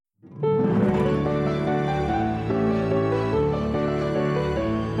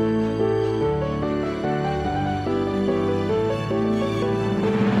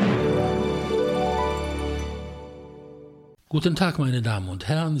Guten Tag, meine Damen und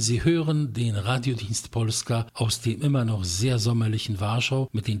Herren. Sie hören den Radiodienst Polska aus dem immer noch sehr sommerlichen Warschau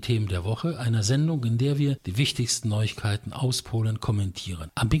mit den Themen der Woche, einer Sendung, in der wir die wichtigsten Neuigkeiten aus Polen kommentieren.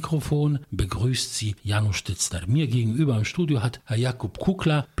 Am Mikrofon begrüßt Sie Janusz Tycner. Mir gegenüber im Studio hat Herr Jakub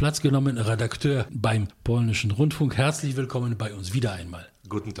Kukla Platz genommen, Redakteur beim polnischen Rundfunk. Herzlich willkommen bei uns wieder einmal.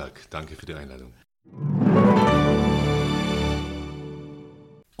 Guten Tag, danke für die Einladung.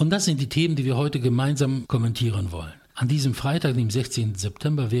 Und das sind die Themen, die wir heute gemeinsam kommentieren wollen. An diesem Freitag, dem 16.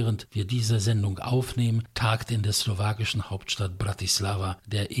 September, während wir diese Sendung aufnehmen, tagt in der slowakischen Hauptstadt Bratislava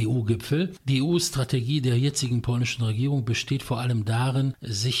der EU-Gipfel. Die EU-Strategie der jetzigen polnischen Regierung besteht vor allem darin,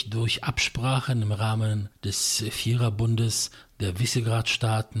 sich durch Absprachen im Rahmen des Viererbundes der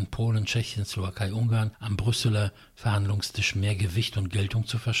Visegrad-Staaten Polen, Tschechien, Slowakei, Ungarn am Brüsseler Verhandlungstisch mehr Gewicht und Geltung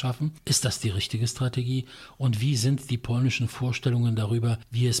zu verschaffen. Ist das die richtige Strategie? Und wie sind die polnischen Vorstellungen darüber,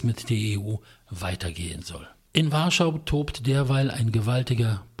 wie es mit der EU weitergehen soll? In Warschau tobt derweil ein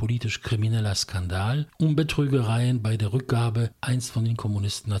gewaltiger politisch-krimineller Skandal um Betrügereien bei der Rückgabe einst von den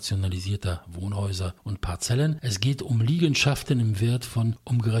Kommunisten nationalisierter Wohnhäuser und Parzellen. Es geht um Liegenschaften im Wert von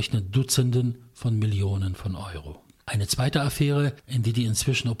umgerechnet Dutzenden von Millionen von Euro. Eine zweite Affäre, in die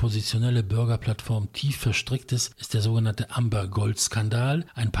inzwischen oppositionelle Bürgerplattform tief verstrickt ist der sogenannte Amber-Gold-Skandal.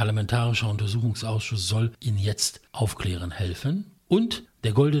 Ein parlamentarischer Untersuchungsausschuss soll ihn jetzt aufklären helfen. Und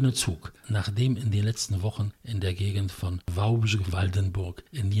der Goldene Zug, nachdem in den letzten Wochen in der Gegend von Wałbrzych-Waldenburg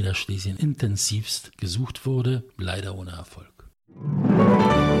in Niederschlesien intensivst gesucht wurde, leider ohne Erfolg.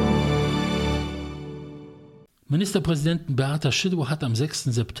 Ministerpräsidentin Beata Szydło hat am 6.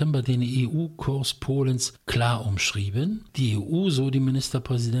 September den EU-Kurs Polens klar umschrieben. Die EU, so die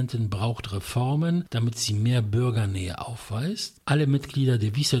Ministerpräsidentin, braucht Reformen, damit sie mehr Bürgernähe aufweist. Alle Mitglieder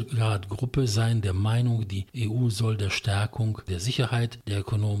der Visegrad-Gruppe seien der Meinung, die EU soll der Stärkung der Sicherheit, der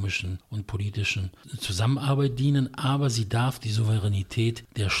ökonomischen und politischen Zusammenarbeit dienen, aber sie darf die Souveränität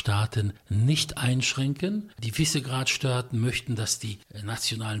der Staaten nicht einschränken. Die Visegrad-Staaten möchten, dass die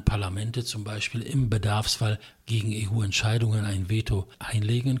nationalen Parlamente zum Beispiel im Bedarfsfall gegen EU-Entscheidungen ein Veto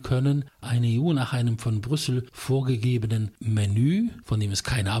einlegen können. Eine EU nach einem von Brüssel vorgegebenen Menü, von dem es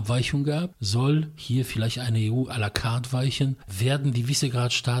keine Abweichung gab, soll hier vielleicht eine EU à la carte weichen. Werden die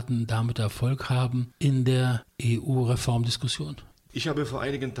Visegrad-Staaten damit Erfolg haben in der EU-Reformdiskussion? Ich habe vor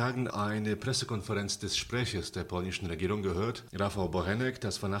einigen Tagen eine Pressekonferenz des Sprechers der polnischen Regierung gehört, Rafał Bochenek.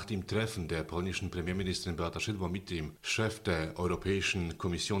 Das war nach dem Treffen der polnischen Premierministerin Beata Szydło mit dem Chef der Europäischen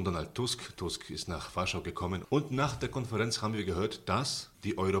Kommission Donald Tusk. Tusk ist nach Warschau gekommen und nach der Konferenz haben wir gehört, dass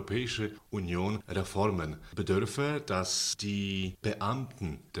die Europäische Union Reformen bedürfe, dass die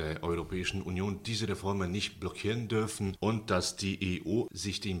Beamten der Europäischen Union diese Reformen nicht blockieren dürfen und dass die EU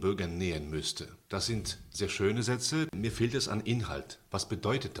sich den Bürgern nähern müsste. Das sind sehr schöne Sätze. Mir fehlt es an Inhalt. Was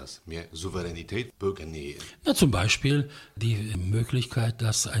bedeutet das? Mehr Souveränität, Bürgernähe? Na, zum Beispiel die Möglichkeit,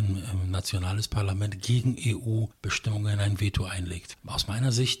 dass ein nationales Parlament gegen EU-Bestimmungen ein Veto einlegt. Aus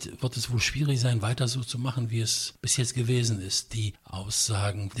meiner Sicht wird es wohl schwierig sein, weiter so zu machen, wie es bis jetzt gewesen ist. Die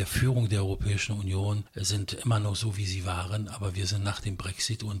Aussagen der Führung der Europäischen Union sind immer noch so, wie sie waren, aber wir sind nach dem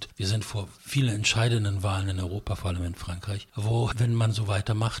Brexit und wir sind vor vielen entscheidenden Wahlen in Europa, vor allem in Frankreich, wo, wenn man so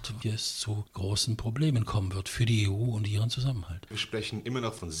weitermacht, es zu großen Problemen kommen wird für die EU und ihren Zusammenhalt. Wir sprechen immer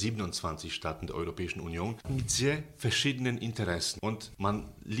noch von 27 Staaten der Europäischen Union mit sehr verschiedenen Interessen. Und man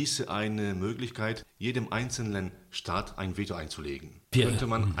ließe eine Möglichkeit, jedem einzelnen Staat ein Veto einzulegen. Könnte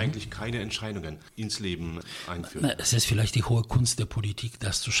man eigentlich keine Entscheidungen ins Leben einführen? Es ist vielleicht die hohe Kunst der Politik,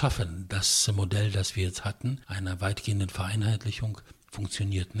 das zu schaffen. Das Modell, das wir jetzt hatten, einer weitgehenden Vereinheitlichung,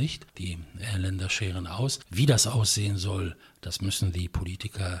 funktioniert nicht. Die Länder scheren aus. Wie das aussehen soll, das müssen die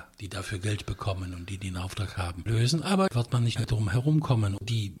Politiker, die dafür Geld bekommen und die den Auftrag haben, lösen. Aber wird man nicht drum herumkommen.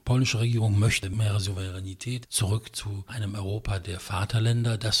 Die polnische Regierung möchte mehr Souveränität, zurück zu einem Europa der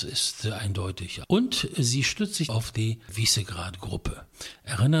Vaterländer. Das ist eindeutig. Und sie stützt sich auf die Visegrad-Gruppe.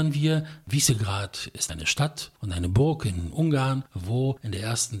 Erinnern wir, Visegrad ist eine Stadt und eine Burg in Ungarn, wo in der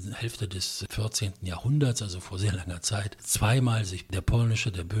ersten Hälfte des 14. Jahrhunderts, also vor sehr langer Zeit, zweimal sich der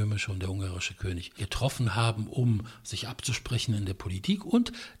polnische, der böhmische und der ungarische König getroffen haben, um sich abzusprechen in der Politik,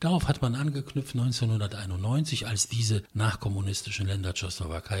 und darauf hat man angeknüpft 1991, als diese nachkommunistischen Länder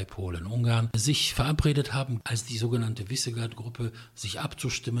Tschechoslowakei, Polen, Ungarn sich verabredet haben, als die sogenannte Visegrad-Gruppe sich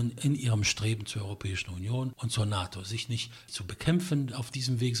abzustimmen in ihrem Streben zur Europäischen Union und zur NATO, sich nicht zu bekämpfen auf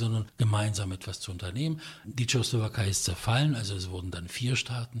diesem Weg, sondern gemeinsam etwas zu unternehmen. Die Tschechoslowakei ist zerfallen, also es wurden dann 4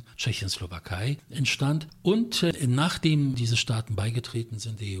 Staaten, Tschechien, Slowakei, entstand, und nachdem diese Staaten beigetreten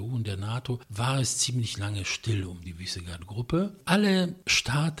sind, der EU und der NATO, war es ziemlich lange still um die Visegrad-Gruppe. Alle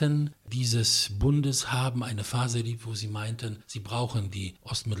Staaten dieses Bundes haben eine Phase erlebt, wo sie meinten, sie brauchen die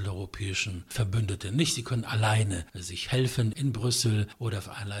ostmitteleuropäischen Verbündeten nicht. Sie können alleine sich helfen in Brüssel oder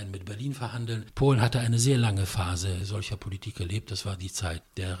allein mit Berlin verhandeln. Polen hatte eine sehr lange Phase solcher Politik erlebt. Das war die Zeit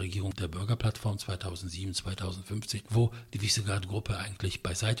der Regierung der Bürgerplattform 2007, 2015, wo die Visegrad-Gruppe eigentlich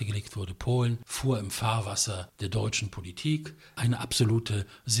beiseite gelegt wurde. Polen fuhr im Fahrwasser der deutschen Politik. Eine absolute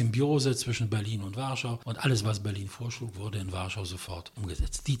Symbiose zwischen Berlin und Warschau. Und alles, was Berlin vorschlug, wurde in Warschau sofort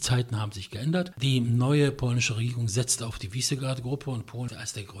umgesetzt. Die Zeiten haben sich geändert. Die neue polnische Regierung setzt auf die Visegrad-Gruppe und Polen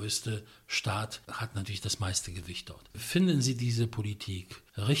als der größte Staat hat natürlich das meiste Gewicht dort. Finden Sie diese Politik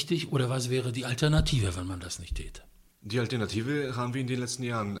richtig oder was wäre die Alternative, wenn man das nicht täte? Die Alternative haben wir in den letzten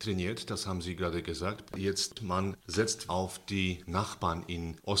Jahren trainiert, das haben Sie gerade gesagt. Jetzt, man setzt auf die Nachbarn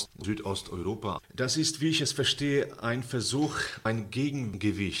in Südosteuropa. Das ist, wie ich es verstehe, ein Versuch, ein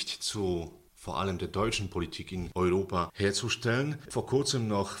Gegengewicht zu vor allem der deutschen Politik in Europa herzustellen. Vor kurzem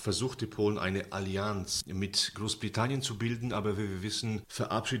noch versuchte Polen eine Allianz mit Großbritannien zu bilden, aber wie wir wissen,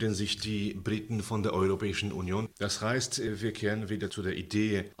 verabschieden sich die Briten von der Europäischen Union. Das heißt, wir kehren wieder zu der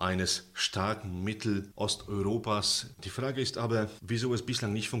Idee eines starken Mittelosteuropas. Die Frage ist aber, wieso es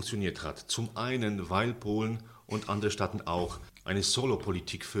bislang nicht funktioniert hat. Zum einen, weil Polen und andere Staaten auch eine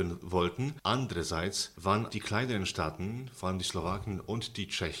Solo-Politik führen wollten. Andererseits waren die kleineren Staaten, vor allem die Slowaken und die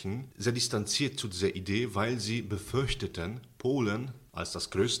Tschechen, sehr distanziert zu dieser Idee, weil sie befürchteten, Polen als das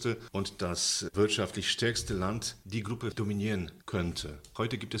größte und das wirtschaftlich stärkste Land die Gruppe dominieren könnte.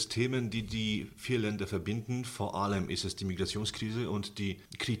 Heute gibt es Themen, die die vier Länder verbinden. Vor allem ist es die Migrationskrise und die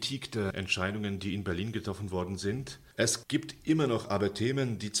Kritik der Entscheidungen, die in Berlin getroffen worden sind. Es gibt immer noch aber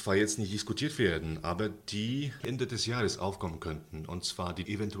Themen, die zwar jetzt nicht diskutiert werden, aber die Ende des Jahres aufkommen könnten. Und zwar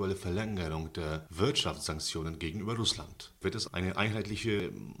die eventuelle Verlängerung der Wirtschaftssanktionen gegenüber Russland. Wird es eine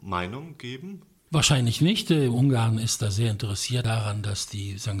einheitliche Meinung geben? Wahrscheinlich nicht. Ungarn ist da sehr interessiert daran, dass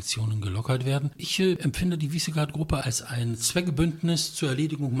die Sanktionen gelockert werden. Ich empfinde die Visegrad-Gruppe als ein Zweckbündnis zur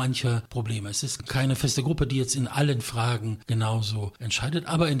Erledigung mancher Probleme. Es ist keine feste Gruppe, die jetzt in allen Fragen genauso entscheidet,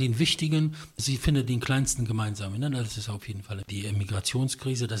 aber in den wichtigen, sie findet den kleinsten gemeinsamen Nenner. Das ist auf jeden Fall die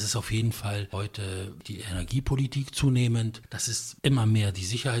Migrationskrise, das ist auf jeden Fall heute die Energiepolitik zunehmend, das ist immer mehr die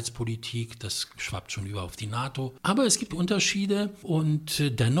Sicherheitspolitik, das schwappt schon über auf die NATO. Aber es gibt Unterschiede und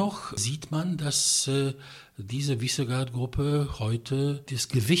dennoch sieht man, dass diese Visegrad-Gruppe heute das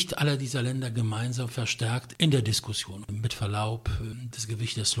Gewicht aller dieser Länder gemeinsam verstärkt in der Diskussion. Mit Verlaub, das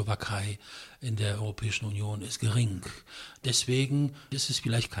Gewicht der Slowakei in der Europäischen Union ist gering. Deswegen ist es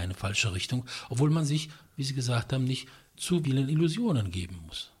vielleicht keine falsche Richtung, obwohl man sich, wie Sie gesagt haben, nicht zu vielen Illusionen geben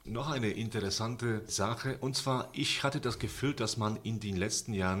muss. Noch eine interessante Sache, und zwar, ich hatte das Gefühl, dass man in den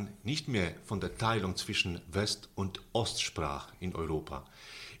letzten Jahren nicht mehr von der Teilung zwischen West und Ost sprach in Europa.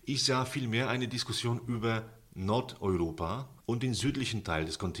 Ich sah vielmehr eine Diskussion über Nordeuropa und den südlichen Teil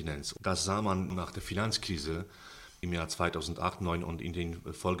des Kontinents. Das sah man nach der Finanzkrise im Jahr 2008, 2009 und in den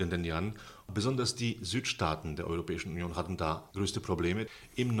folgenden Jahren. Besonders die Südstaaten der Europäischen Union hatten da größte Probleme.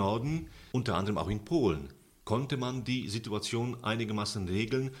 Im Norden, unter anderem auch in Polen, konnte man die Situation einigermaßen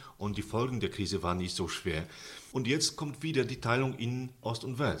regeln und die Folgen der Krise waren nicht so schwer. Und jetzt kommt wieder die Teilung in Ost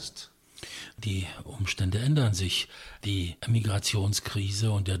und West. Die Umstände ändern sich. Die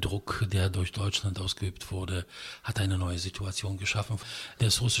Migrationskrise und der Druck, der durch Deutschland ausgeübt wurde, hat eine neue Situation geschaffen.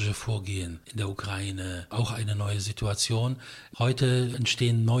 Das russische Vorgehen in der Ukraine, auch eine neue Situation. Heute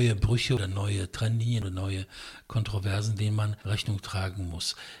entstehen neue Brüche oder neue Trennlinien oder neue Kontroversen, denen man Rechnung tragen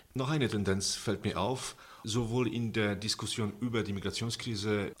muss. Noch eine Tendenz fällt mir auf. Sowohl in der Diskussion über die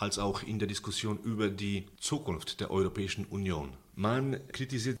Migrationskrise als auch in der Diskussion über die Zukunft der Europäischen Union. Man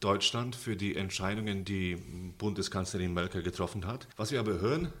kritisiert Deutschland für die Entscheidungen, die Bundeskanzlerin Merkel getroffen hat. Was wir aber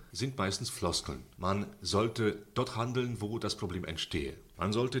hören, sind meistens Floskeln. Man sollte dort handeln, wo das Problem entstehe.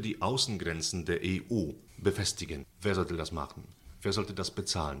 Man sollte die Außengrenzen der EU befestigen. Wer sollte das machen? Wer sollte das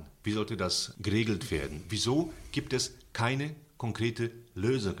bezahlen? Wie sollte das geregelt werden? Wieso gibt es keine konkrete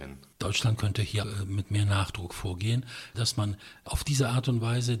Lösungen? Deutschland könnte hier mit mehr Nachdruck vorgehen, dass man auf diese Art und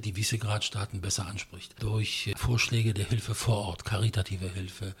Weise die Visegrad-Staaten besser anspricht. Durch Vorschläge der Hilfe vor Ort, karitative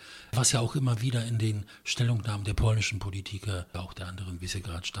Hilfe, was ja auch immer wieder in den Stellungnahmen der polnischen Politiker, auch der anderen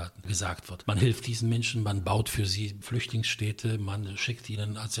Visegrad-Staaten gesagt wird. Man hilft diesen Menschen, man baut für sie Flüchtlingsstädte, man schickt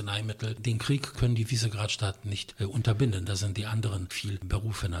ihnen Arzneimittel. Den Krieg können die Visegrad-Staaten nicht unterbinden, da sind die anderen viel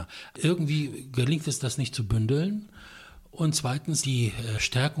berufener. Irgendwie gelingt es, das nicht zu bündeln. Und zweitens, die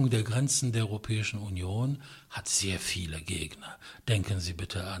Stärkung der Grenzen der Europäischen Union hat sehr viele Gegner. Denken Sie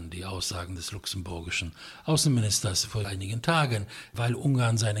bitte an die Aussagen des luxemburgischen Außenministers vor einigen Tagen. Weil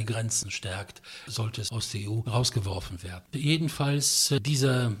Ungarn seine Grenzen stärkt, sollte es aus der EU rausgeworfen werden. Jedenfalls,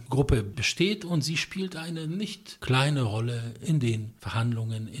 diese Gruppe besteht und sie spielt eine nicht kleine Rolle in den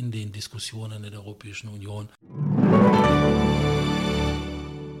Verhandlungen, in den Diskussionen in der Europäischen Union.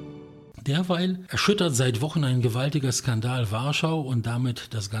 Derweil erschüttert seit Wochen ein gewaltiger Skandal Warschau und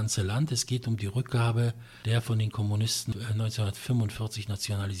damit das ganze Land. Es geht um die Rückgabe der von den Kommunisten 1945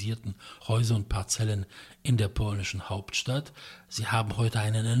 nationalisierten Häuser und Parzellen in der polnischen Hauptstadt. Sie haben heute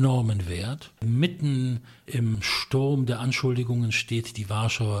einen enormen Wert. Mitten im Sturm der Anschuldigungen steht die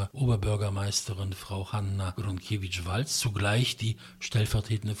Warschauer Oberbürgermeisterin Frau Hanna Gronkiewicz-Waltz, zugleich die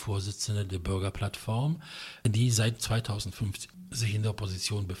stellvertretende Vorsitzende der Bürgerplattform, die seit 2015 sich in der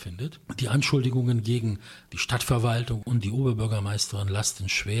Opposition befindet. Die Anschuldigungen gegen die Stadtverwaltung und die Oberbürgermeisterin lasten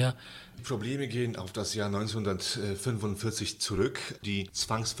schwer. Die Probleme gehen auf das Jahr 1945 zurück. Die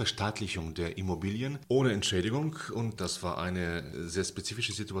Zwangsverstaatlichung der Immobilien ohne Entschädigung. Und das war eine sehr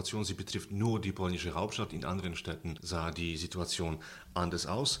spezifische Situation. Sie betrifft nur die polnische Hauptstadt. In anderen Städten sah die Situation anders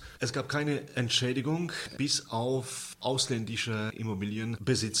aus. Es gab keine Entschädigung bis auf ausländische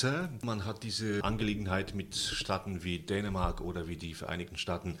Immobilienbesitzer. Man hat diese Angelegenheit mit Staaten wie Dänemark oder wie die Vereinigten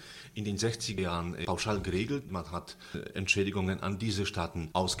Staaten in den 60er Jahren pauschal geregelt. Man hat Entschädigungen an diese Staaten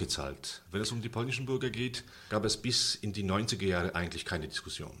ausgezahlt. Wenn es um die polnischen Bürger geht, gab es bis in die 90er Jahre eigentlich keine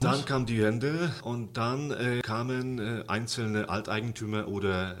Diskussion. Dann kam die Wende und dann kamen einzelne Alteigentümer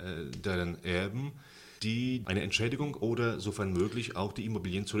oder deren Erben, die eine Entschädigung oder, sofern möglich, auch die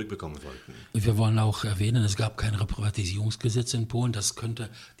Immobilien zurückbekommen wollten. Wir wollen auch erwähnen, es gab kein Reprivatisierungsgesetz in Polen. Das könnte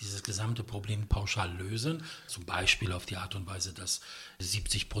dieses gesamte Problem pauschal lösen. Zum Beispiel auf die Art und Weise, dass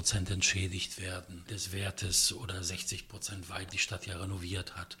 70% entschädigt werden des Wertes oder 60%, weil die Stadt ja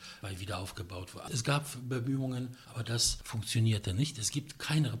renoviert hat, weil wieder aufgebaut wurde. Es gab Bemühungen, aber das funktionierte nicht. Es gibt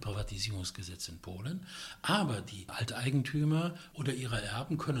kein Reprivatisierungsgesetz in Polen, aber die Alteigentümer oder ihre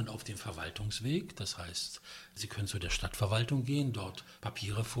Erben können auf dem Verwaltungsweg, das heißt, sie können zu der Stadtverwaltung gehen, dort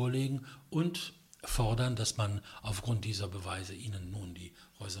Papiere vorlegen und fordern, dass man aufgrund dieser Beweise ihnen nun die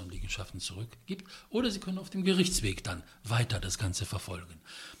Häuser und Liegenschaften zurückgibt. Oder sie können auf dem Gerichtsweg dann weiter das Ganze verfolgen.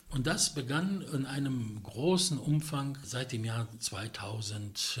 Und das begann in einem großen Umfang seit dem Jahr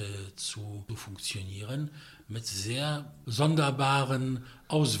 2000 zu funktionieren, mit sehr sonderbaren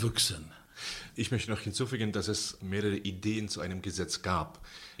Auswüchsen. Ich möchte noch hinzufügen, dass es mehrere Ideen zu einem Gesetz gab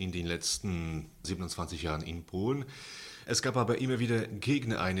in den letzten 27 Jahren in Polen. Es gab aber immer wieder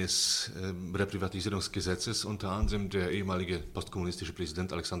Gegner eines Reprivatisierungsgesetzes, unter anderem der ehemalige postkommunistische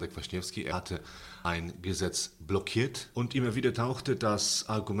Präsident Aleksander Kwaśniewski. Er hatte ein Gesetz blockiert und immer wieder tauchte das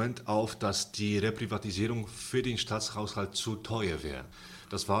Argument auf, dass die Reprivatisierung für den Staatshaushalt zu teuer wäre.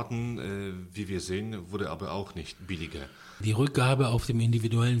 Das Warten, wie wir sehen, wurde aber auch nicht billiger. Die Rückgabe auf dem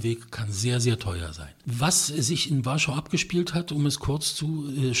individuellen Weg kann sehr, sehr teuer sein. Was sich in Warschau abgespielt hat, um es kurz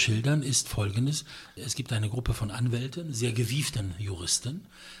zu schildern, ist Folgendes. Es gibt eine Gruppe von Anwälten, sehr gewieften Juristen,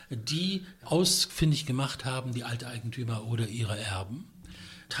 die ausfindig gemacht haben, die Alteigentümer oder ihre Erben.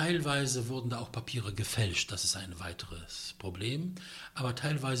 Teilweise wurden da auch Papiere gefälscht, das ist ein weiteres Problem. Aber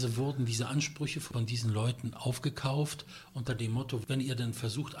teilweise wurden diese Ansprüche von diesen Leuten aufgekauft unter dem Motto, wenn ihr denn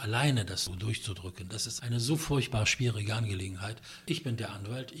versucht, alleine das so durchzudrücken, das ist eine so furchtbar schwierige Angelegenheit. Ich bin der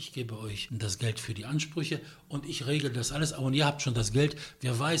Anwalt, ich gebe euch das Geld für die Ansprüche und ich regle das alles. Und ihr habt schon das Geld.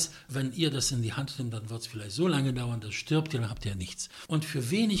 Wer weiß, wenn ihr das in die Hand nehmt, dann wird es vielleicht so lange dauern, dann stirbt ihr, dann habt ihr nichts. Und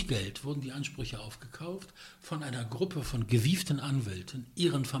für wenig Geld wurden die Ansprüche aufgekauft von einer Gruppe von gewieften Anwälten,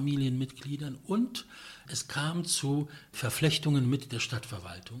 ihren Familienmitgliedern, und es kam zu Verflechtungen mit der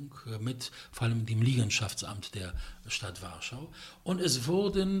Stadtverwaltung, mit vor allem dem Liegenschaftsamt der Stadt Warschau. Und es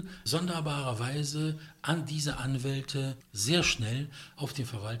wurden sonderbarerweise an diese Anwälte sehr schnell auf dem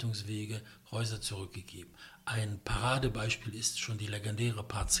Verwaltungswege Häuser zurückgegeben. Ein Paradebeispiel ist schon die legendäre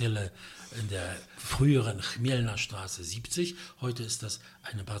Parzelle in der früheren Chmielner Straße 70. Heute ist das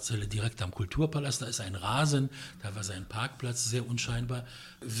eine Parzelle direkt am Kulturpalast. Da ist ein Rasen, da war sein Parkplatz, sehr unscheinbar.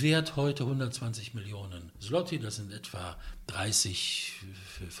 Wert heute 120 Millionen Zloty, das sind etwa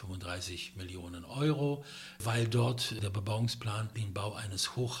 35 Millionen Euro, weil dort der Bebauungsplan den Bau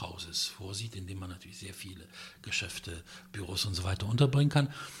eines Hochhauses vorsieht, in dem man natürlich sehr viele Geschäfte, Büros und so weiter unterbringen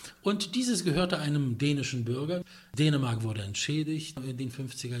kann. Und dieses gehörte einem dänischen Bürger. Dänemark wurde entschädigt in den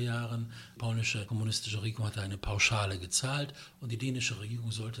 50er Jahren. Die polnische kommunistische Regierung hatte eine Pauschale gezahlt und die dänische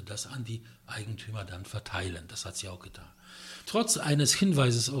Regierung sollte das an die Eigentümer dann verteilen. Das hat sie auch getan. Trotz eines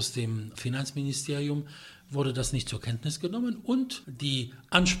Hinweises aus dem Finanzministerium wurde das nicht zur Kenntnis genommen und die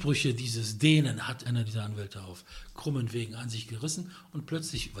Ansprüche dieses Dänen hat einer dieser Anwälte auf krummen Wegen an sich gerissen und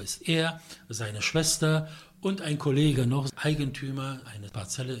plötzlich ist er, seine Schwester und ein Kollege noch Eigentümer einer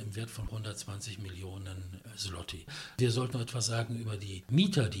Parzelle im Wert von 120 Millionen Zloty. Wir sollten noch etwas sagen über die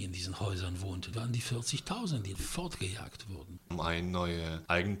Mieter, die in diesen Häusern wohnten. Das waren die 40.000, die fortgejagt wurden. Ein neuer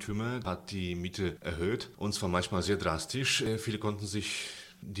Eigentümer hat die Miete erhöht und zwar manchmal sehr drastisch. Viele konnten sich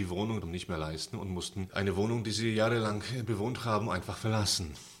die Wohnung nicht mehr leisten und mussten eine Wohnung, die sie jahrelang bewohnt haben, einfach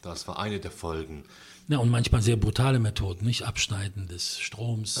verlassen. Das war eine der Folgen. Ja, und manchmal sehr brutale Methoden, nicht? Abschneiden des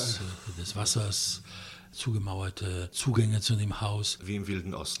Stroms, des Wassers, zugemauerte Zugänge zu dem Haus. Wie im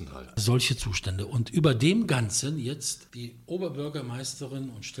Wilden Osten halt. Solche Zustände. Und über dem Ganzen jetzt die Oberbürgermeisterin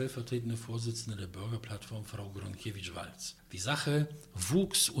und stellvertretende Vorsitzende der Bürgerplattform, Frau Gronkiewicz-Waltz. Die Sache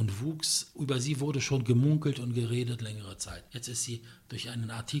wuchs und wuchs. Über sie wurde schon gemunkelt und geredet längere Zeit. Jetzt ist sie durch einen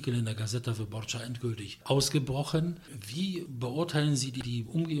Artikel in der Gazeta Wyborcza endgültig ausgebrochen. Wie beurteilen Sie die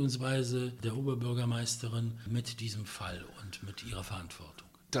Umgehungsweise der Oberbürgermeisterin mit diesem Fall und mit ihrer Verantwortung?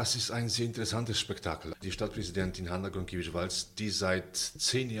 Das ist ein sehr interessantes Spektakel. Die Stadtpräsidentin Hanna Gronkiewicz-Waltz, die seit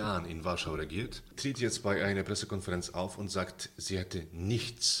 10 Jahren in Warschau regiert, tritt jetzt bei einer Pressekonferenz auf und sagt, sie hätte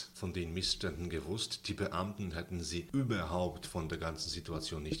nichts von den Missständen gewusst. Die Beamten hätten sie überhaupt von der ganzen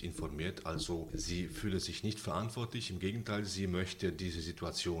Situation nicht informiert. Also sie fühle sich nicht verantwortlich. Im Gegenteil, sie möchte diese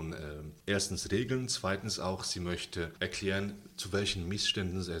Situation erstens regeln, zweitens auch, sie möchte erklären, zu welchen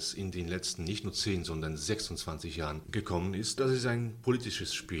Missständen es in den letzten nicht nur 10, sondern 26 Jahren gekommen ist. Das ist ein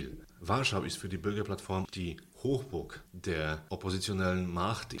politisches Spiel. Warschau ist für die Bürgerplattform die Hochburg der oppositionellen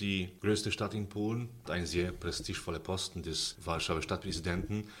Macht, die größte Stadt in Polen, ein sehr prestigevoller Posten des Warschauer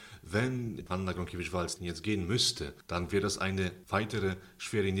Stadtpräsidenten. Wenn Hanna Gronkiewicz-Waltz jetzt gehen müsste, dann wäre das eine weitere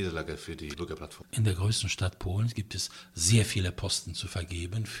schwere Niederlage für die Bürgerplattform. In der größten Stadt Polens gibt es sehr viele Posten zu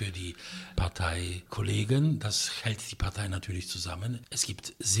vergeben für die Parteikollegen. Das hält die Partei natürlich zusammen. Es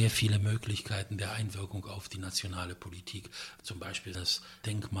gibt sehr viele Möglichkeiten der Einwirkung auf die nationale Politik. Zum Beispiel das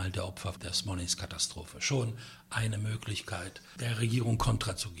Denkmal der Opfer der Smolensk-Katastrophe. Schon eine Möglichkeit, der Regierung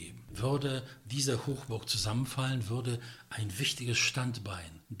Kontra zu geben. Würde diese Hochburg zusammenfallen, würde ein wichtiges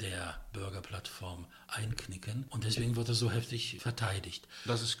Standbein der Bürgerplattform einknicken und deswegen wird er so heftig verteidigt.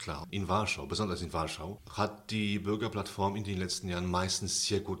 Das ist klar. In Warschau, besonders in Warschau, hat die Bürgerplattform in den letzten Jahren meistens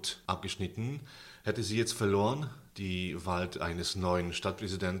sehr gut abgeschnitten. Hätte sie jetzt verloren, die Wahl eines neuen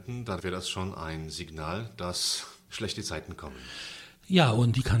Stadtpräsidenten, dann wäre das schon ein Signal, dass schlechte Zeiten kommen. Ja,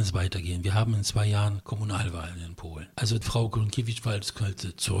 und wie kann es weitergehen? Wir haben in 2 Jahren Kommunalwahlen in Polen. Also Frau Gronkiewicz-Waltz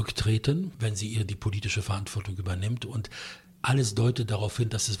könnte zurücktreten, wenn sie ihr die politische Verantwortung übernimmt. Und alles deutet darauf hin,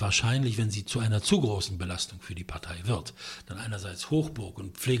 dass es wahrscheinlich, wenn sie zu einer zu großen Belastung für die Partei wird, dann einerseits Hochburg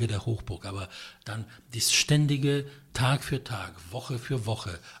und Pflege der Hochburg, aber dann das ständige Tag für Tag, Woche für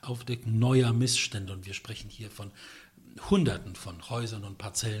Woche Aufdecken neuer Missstände. Und wir sprechen hier von Hunderten von Häusern und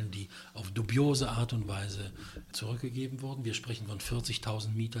Parzellen, die auf dubiose Art und Weise zurückgegeben wurden. Wir sprechen von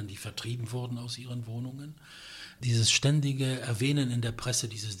 40.000 Mietern, die vertrieben wurden aus ihren Wohnungen. Dieses ständige Erwähnen in der Presse,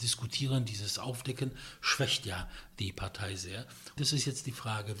 dieses Diskutieren, dieses Aufdecken schwächt ja die Partei sehr. Das ist jetzt die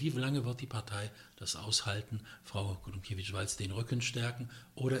Frage, wie lange wird die Partei das aushalten, Frau Gronkiewicz-Waltz den Rücken stärken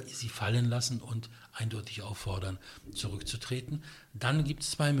oder sie fallen lassen und eindeutig auffordern, zurückzutreten. Dann gibt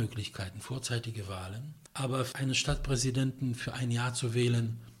es 2 Möglichkeiten, vorzeitige Wahlen. Aber einen Stadtpräsidenten für ein Jahr zu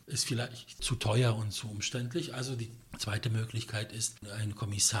wählen, ist vielleicht zu teuer und zu umständlich. Also die zweite Möglichkeit ist, ein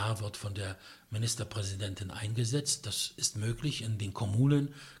Kommissar wird von der Ministerpräsidentin eingesetzt. Das ist möglich in den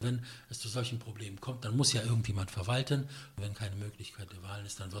Kommunen. Wenn es zu solchen Problemen kommt, dann muss ja irgendjemand verwalten. Wenn keine Möglichkeit der Wahlen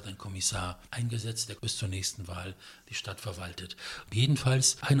ist, dann wird ein Kommissar eingesetzt, der bis zur nächsten Wahl die Stadt verwaltet.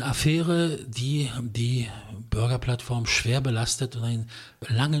 Jedenfalls eine Affäre, die die Bürgerplattform schwer belastet und einen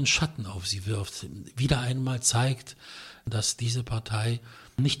langen Schatten auf sie wirft. Wieder einmal zeigt, dass diese Partei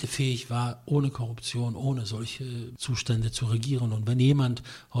nicht fähig war, ohne Korruption, ohne solche Zustände zu regieren. Und wenn jemand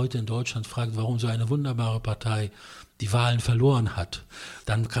heute in Deutschland fragt, warum so eine wunderbare Partei die Wahlen verloren hat,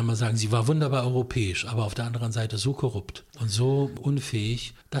 dann kann man sagen, sie war wunderbar europäisch, aber auf der anderen Seite so korrupt und so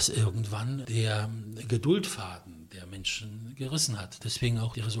unfähig, dass irgendwann der Geduldfaden der Menschen gerissen hat. Deswegen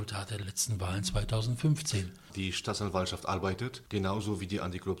auch die Resultate der letzten Wahlen 2015. Die Staatsanwaltschaft arbeitet, genauso wie die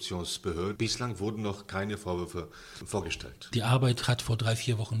Antikorruptionsbehörde. Bislang wurden noch keine Vorwürfe vorgestellt. Die Arbeit hat vor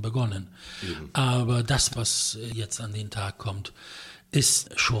 3-4 Wochen begonnen. Eben. Aber das, was jetzt an den Tag kommt,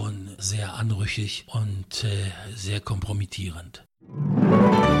 ist schon sehr anrüchig und sehr kompromittierend.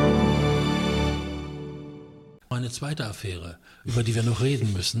 Eine zweite Affäre, über die wir noch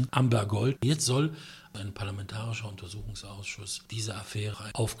reden müssen, Amber-Gold. Jetzt soll ein Parlamentarischer Untersuchungsausschuss diese Affäre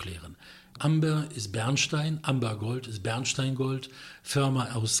aufklären. Amber ist Bernstein, Amber-Gold ist Bernsteingold,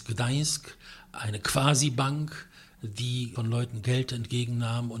 Firma aus Gdańsk, eine Quasi-Bank, die von Leuten Geld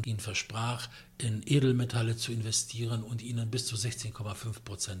entgegennahm und ihnen versprach, in Edelmetalle zu investieren und ihnen bis zu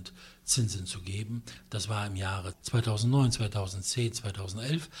 16,5% Zinsen zu geben. Das war im Jahre 2009, 2010,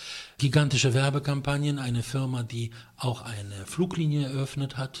 2011. Gigantische Werbekampagnen, eine Firma, die auch eine Fluglinie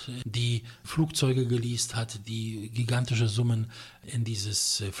eröffnet hat, die Flugzeuge geleast hat, die gigantische Summen in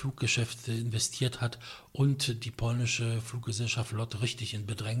dieses Fluggeschäft investiert hat und die polnische Fluggesellschaft LOT richtig in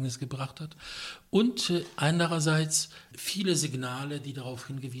Bedrängnis gebracht hat. Und andererseits viele Signale, die darauf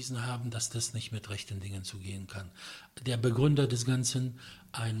hingewiesen haben, dass das nicht mit rechten Dingen zugehen kann. Der Begründer des Ganzen,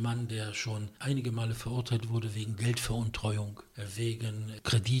 ein Mann, der schon einige Male verurteilt wurde wegen Geldveruntreuung, wegen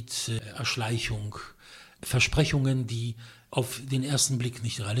Krediterschleichung, Versprechungen, die auf den ersten Blick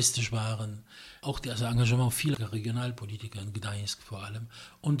nicht realistisch waren. Auch das Engagement vieler Regionalpolitiker in Gdańsk vor allem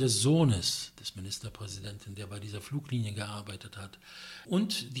und des Sohnes des Ministerpräsidenten, der bei dieser Fluglinie gearbeitet hat.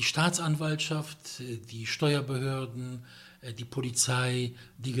 Und die Staatsanwaltschaft, die Steuerbehörden, die Polizei,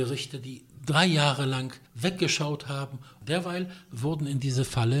 die Gerichte, die 3 Jahre lang weggeschaut haben. Derweil wurden in diese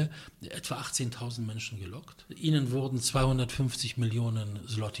Falle etwa 18.000 Menschen gelockt. Ihnen wurden 250 Millionen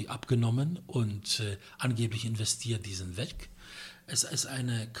Zloty abgenommen und angeblich investiert, die sind weg. Es ist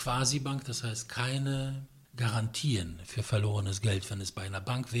eine Quasi-Bank, das heißt keine Garantien für verlorenes Geld. Wenn es bei einer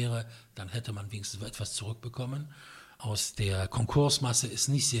Bank wäre, dann hätte man wenigstens etwas zurückbekommen. Aus der Konkursmasse ist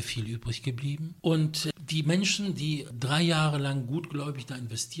nicht sehr viel übrig geblieben. Und die Menschen, die 3 Jahre lang gutgläubig da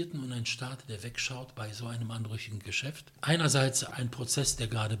investierten und ein Staat, der wegschaut bei so einem anrüchigen Geschäft. Einerseits ein Prozess, der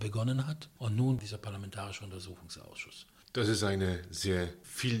gerade begonnen hat und nun dieser Parlamentarische Untersuchungsausschuss. Das ist eine sehr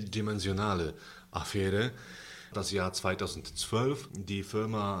vieldimensionale Affäre. Das Jahr 2012, die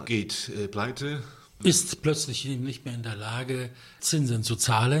Firma geht pleite. Ist plötzlich nicht mehr in der Lage, Zinsen zu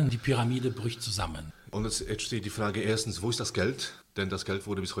zahlen. Die Pyramide bricht zusammen. Und jetzt steht die Frage erstens, wo ist das Geld? Denn das Geld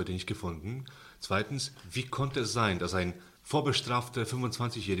wurde bis heute nicht gefunden. Zweitens, wie konnte es sein, dass ein vorbestrafter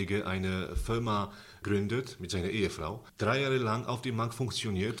 25-Jährige eine Firma gründet mit seiner Ehefrau, 3 Jahre lang auf dem Markt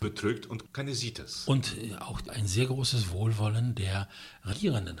funktioniert, betrügt und keiner sieht es. Und auch ein sehr großes Wohlwollen der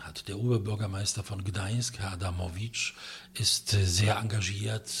Regierenden hat. Der Oberbürgermeister von Gdańsk, Herr Adamowicz, ist sehr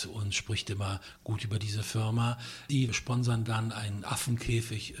engagiert und spricht immer gut über diese Firma. Die sponsern dann einen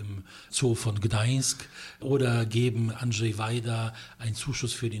Affenkäfig im Zoo von Gdańsk oder geben Andrzej Wajda einen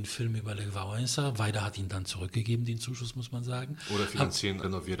Zuschuss für den Film über Lech Wałęsa. Wajda hat ihn dann zurückgegeben, den Zuschuss, muss man sagen. Oder finanzieren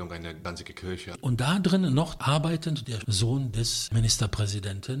Renovierung einer ganzen Kirche. Und da drin noch arbeitend der Sohn des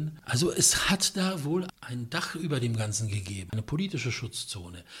Ministerpräsidenten. Also es hat da wohl ein Dach über dem Ganzen gegeben, eine politische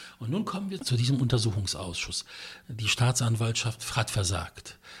Schutzzone. Und nun kommen wir zu diesem Untersuchungsausschuss. Die Staatsanwaltschaft hat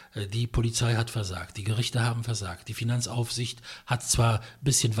versagt, die Polizei hat versagt, die Gerichte haben versagt, die Finanzaufsicht hat zwar ein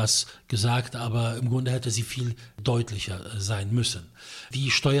bisschen was gesagt, aber im Grunde hätte sie viel deutlicher sein müssen.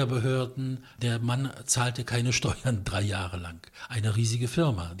 Die Steuerbehörden, der Mann zahlte keine Steuern 3 Jahre lang. Eine riesige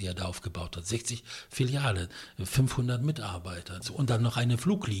Firma, die er da aufgebaut hat, 60 Filialen, 500 Mitarbeiter und dann noch eine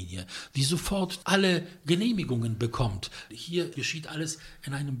Fluglinie, die sofort alle Genehmigungen bekommt. Hier geschieht alles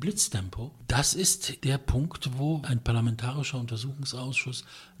in einem Blitztempo. Das ist der Punkt, wo ein parlamentarischer Untersuchungsausschuss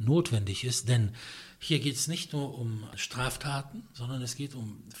notwendig ist, denn hier geht es nicht nur um Straftaten, sondern es geht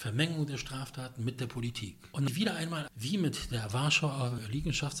um Vermengung der Straftaten mit der Politik. Und wieder einmal, wie mit der Warschauer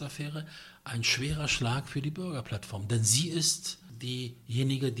Liegenschaftsaffäre, ein schwerer Schlag für die Bürgerplattform, denn sie ist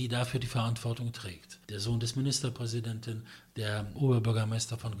diejenige, die dafür die Verantwortung trägt. Der Sohn des Ministerpräsidenten, der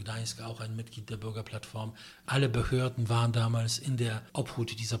Oberbürgermeister von Gdańsk, auch ein Mitglied der Bürgerplattform. Alle Behörden waren damals in der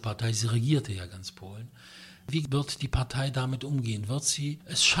Obhut dieser Partei. Sie regierte ja ganz Polen. Wie wird die Partei damit umgehen? Wird sie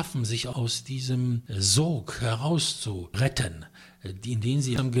es schaffen, sich aus diesem Sog herauszuretten, in den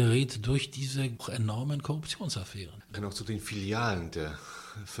sie gerät durch diese enormen Korruptionsaffären? Dann auch zu den Filialen der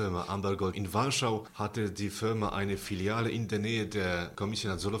Firma Amber-Gold. In Warschau hatte die Firma eine Filiale in der Nähe der Komisja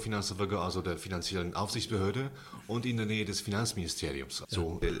Nadzoru Finansowego, also der finanziellen Aufsichtsbehörde, und in der Nähe des Finanzministeriums,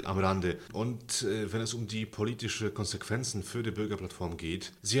 so am Rande. Und wenn es um die politischen Konsequenzen für die Bürgerplattform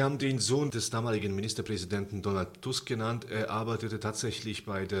geht, Sie haben den Sohn des damaligen Ministerpräsidenten Donald Tusk genannt. Er arbeitete tatsächlich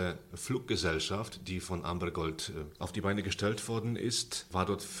bei der Fluggesellschaft, die von Amber-Gold auf die Beine gestellt worden ist, war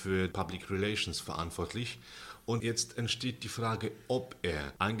dort für Public Relations verantwortlich. Und jetzt entsteht die Frage, ob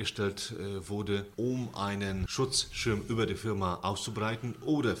er eingestellt wurde, um einen Schutzschirm über die Firma auszubreiten,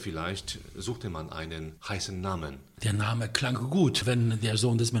 oder vielleicht suchte man einen heißen Namen. Der Name klang gut. Wenn der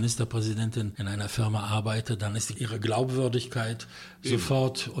Sohn des Ministerpräsidenten in einer Firma arbeitet, dann ist ihre Glaubwürdigkeit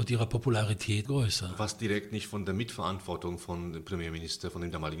sofort und ihre Popularität größer. Was direkt nicht von der Mitverantwortung von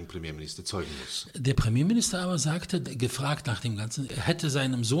dem damaligen Premierminister zeugen muss. Der Premierminister aber sagte, gefragt nach dem Ganzen, er hätte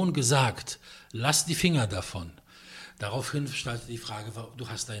seinem Sohn gesagt, lass die Finger davon. Daraufhin stellte die Frage, du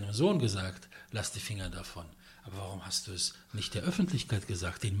hast deinem Sohn gesagt, lass die Finger davon. Aber warum hast du es nicht der Öffentlichkeit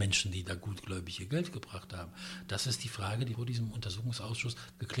gesagt, den Menschen, die da gutgläubig ihr Geld gebracht haben? Das ist die Frage, die vor diesem Untersuchungsausschuss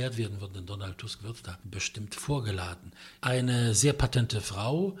geklärt werden wird, denn Donald Tusk wird da bestimmt vorgeladen. Eine sehr patente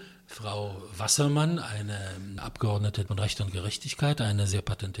Frau Wassermann, eine Abgeordnete von Recht und Gerechtigkeit, eine sehr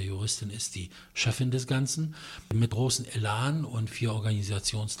patente Juristin, ist die Chefin des Ganzen. Mit großem Elan und viel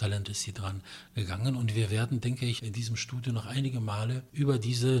Organisationstalent ist sie dran gegangen. Und wir werden, denke ich, in diesem Studio noch einige Male über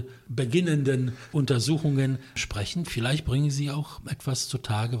diese beginnenden Untersuchungen sprechen. Vielleicht bringen sie auch etwas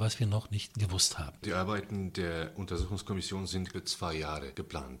zutage, was wir noch nicht gewusst haben. Die Arbeiten der Untersuchungskommission sind für 2 Jahre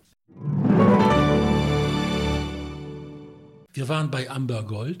geplant. Wir waren bei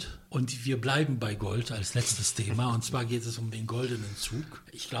Amber-Gold und wir bleiben bei Gold als letztes Thema. Und zwar geht es um den goldenen Zug.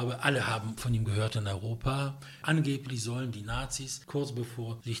 Ich glaube, alle haben von ihm gehört in Europa. Angeblich sollen die Nazis, kurz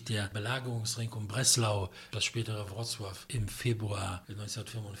bevor sich der Belagerungsring um Breslau, das spätere Wrocław, im Februar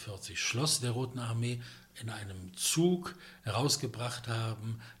 1945 schloss, der Roten Armee, in einem Zug herausgebracht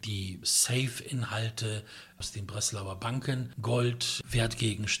haben, die Safe-Inhalte aus den Breslauer Banken, Gold,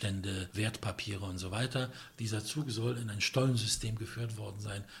 Wertgegenstände, Wertpapiere und so weiter. Dieser Zug soll in ein Stollensystem geführt worden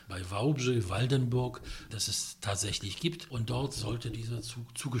sein bei Wałbrzych, Waldenburg, das es tatsächlich gibt. Und dort sollte dieser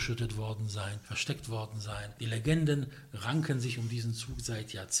Zug zugeschüttet worden sein, versteckt worden sein. Die Legenden ranken sich um diesen Zug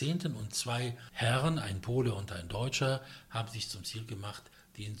seit Jahrzehnten und 2 Herren, ein Pole und ein Deutscher, haben sich zum Ziel gemacht,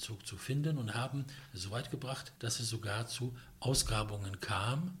 den Zug zu finden und haben es so weit gebracht, dass es sogar zu Ausgrabungen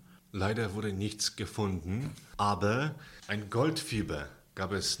kam. Leider wurde nichts gefunden, aber ein Goldfieber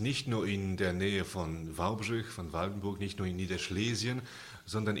gab es nicht nur in der Nähe von Wałbrzych, von Waldenburg, nicht nur in Niederschlesien,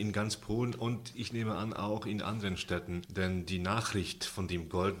 sondern in ganz Polen und ich nehme an auch in anderen Städten, denn die Nachricht von dem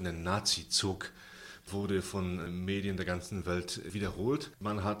goldenen Nazi-Zug wurde von Medien der ganzen Welt wiederholt.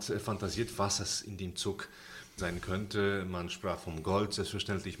 Man hat fantasiert, was es in dem Zug sein könnte. Man sprach vom Gold,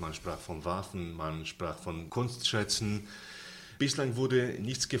 selbstverständlich, man sprach von Waffen, man sprach von Kunstschätzen. Bislang wurde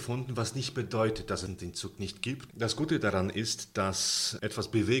nichts gefunden, was nicht bedeutet, dass es den Zug nicht gibt. Das Gute daran ist, dass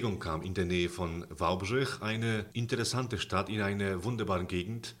etwas Bewegung kam in der Nähe von Wałbrzych, eine interessante Stadt in einer wunderbaren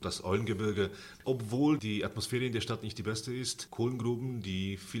Gegend, das Eulengebirge. Obwohl die Atmosphäre in der Stadt nicht die beste ist, Kohlengruben,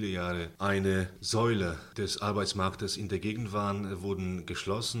 die viele Jahre eine Säule des Arbeitsmarktes in der Gegend waren, wurden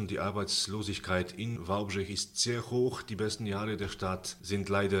geschlossen. Die Arbeitslosigkeit in Wałbrzych ist sehr hoch. Die besten Jahre der Stadt sind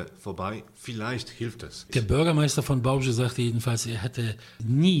leider vorbei. Vielleicht hilft es. Der Bürgermeister von Wałbrzych sagte jedenfalls, er hätte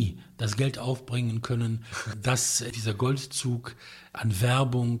nie das Geld aufbringen können, das dieser Goldzug an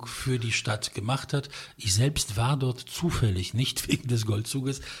Werbung für die Stadt gemacht hat. Ich selbst war dort zufällig, nicht wegen des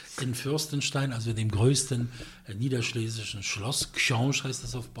Goldzuges, in Fürstenstein, also dem größten niederschlesischen Schloss, Książ heißt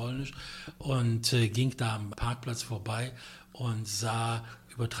das auf Polnisch, und ging da am Parkplatz vorbei und sah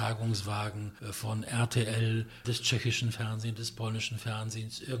Übertragungswagen von RTL, des tschechischen Fernsehens, des polnischen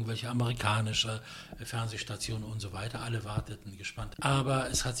Fernsehens, irgendwelche amerikanische Fernsehstationen und so weiter. Alle warteten gespannt. Aber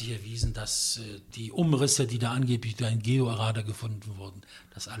es hat sich erwiesen, dass die Umrisse, die da angeblich durch ein Georadar gefunden wurden,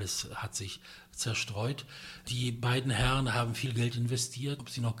 das alles hat sich zerstreut. Die beiden Herren haben viel Geld investiert. Ob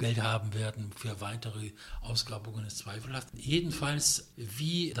sie noch Geld haben werden für weitere Ausgrabungen ist zweifelhaft. Jedenfalls,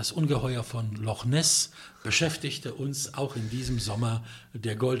 wie das Ungeheuer von Loch Ness, beschäftigte uns auch in diesem Sommer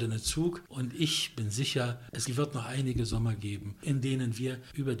der goldene Zug. Und ich bin sicher, es wird noch einige Sommer geben, in denen wir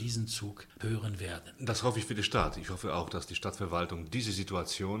über diesen Zug hören werden. Das hoffe ich für die Stadt. Ich hoffe auch, dass die Stadtverwaltung diese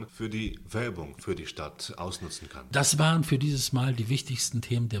Situation für die Werbung für die Stadt ausnutzen kann. Das waren für dieses Mal die wichtigsten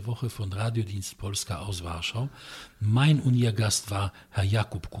Themen der Woche von Radiodienst Polska aus Warschau. Mein und Ihr Gast war Herr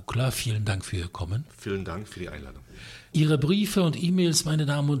Jakub Kukla. Vielen Dank für Ihr Kommen. Vielen Dank für die Einladung. Ihre Briefe und E-Mails, meine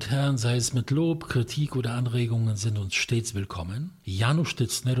Damen und Herren, sei es mit Lob, Kritik oder Anregungen, sind uns stets willkommen. Janusz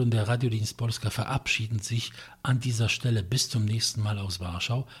Tycner und der Radiodienst Polska verabschieden sich an dieser Stelle bis zum nächsten Mal aus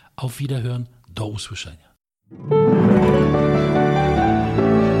Warschau. Auf Wiederhören, do usłyszenia.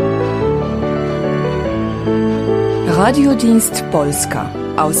 Radiodienst Polska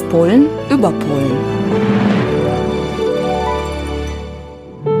aus Polen über Polen.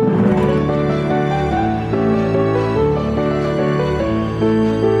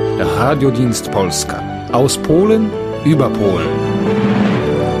 Radiodienst Polska aus Polen über Polen.